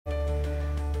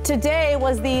Today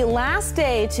was the last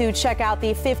day to check out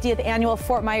the 50th annual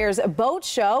Fort Myers Boat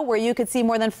Show, where you could see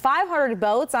more than 500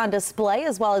 boats on display,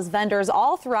 as well as vendors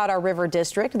all throughout our river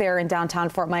district there in downtown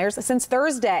Fort Myers since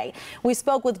Thursday. We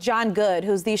spoke with John Good,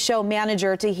 who's the show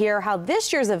manager, to hear how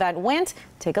this year's event went.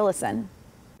 Take a listen.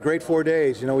 Great 4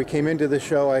 days. You know, we came into the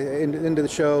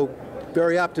show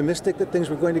very optimistic that things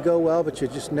were going to go well, but you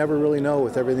just never really know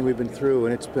with everything we've been through,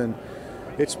 and it's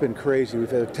been crazy.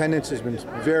 Attendance has been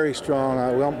very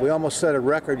strong. We almost set a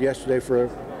record yesterday for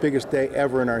the biggest day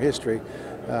ever in our history,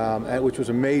 which was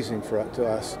amazing to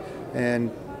us,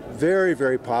 and very,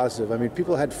 very positive. I mean,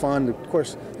 people had fun. Of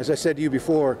course, as I said to you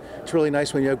before, it's really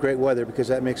nice when you have great weather, because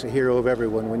that makes a hero of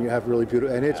everyone when you have really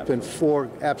beautiful, and it's been 4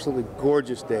 absolutely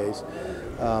gorgeous days.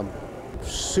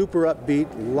 Super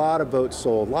upbeat, a lot of boats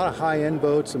sold, a lot of high-end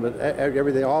boats, and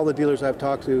everything. All the dealers I've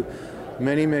talked to,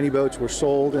 many boats were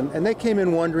sold, and they came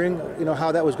in wondering, you know,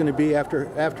 how that was going to be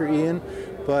after Ian.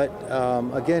 But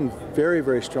again, very,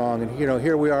 very strong. And you know,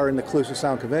 here we are in the Calusa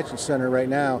Sound Convention Center right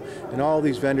now, and all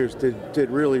these vendors did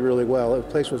really, really well. The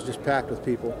place was just packed with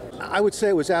people. I would say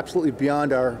it was absolutely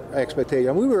beyond our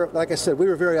expectation. We were, like I said, we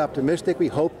were very optimistic. We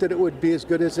hoped that it would be as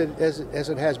good as it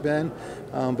has been,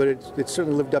 but it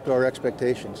certainly lived up to our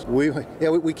expectations.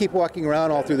 We keep walking around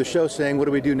all through the show saying, what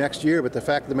do we do next year? But the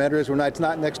fact of the matter is, it's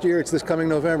not next year. It's this coming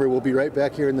November. We'll be right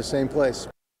back here in the same place.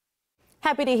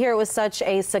 Happy to hear it was such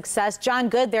a success. John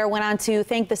Good there went on to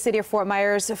thank the city of Fort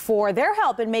Myers for their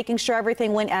help in making sure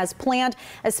everything went as planned,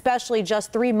 especially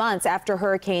just 3 months after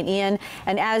Hurricane Ian.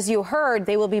 And as you heard,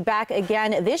 they will be back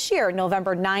again this year,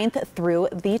 November 9th through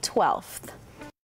the 12th.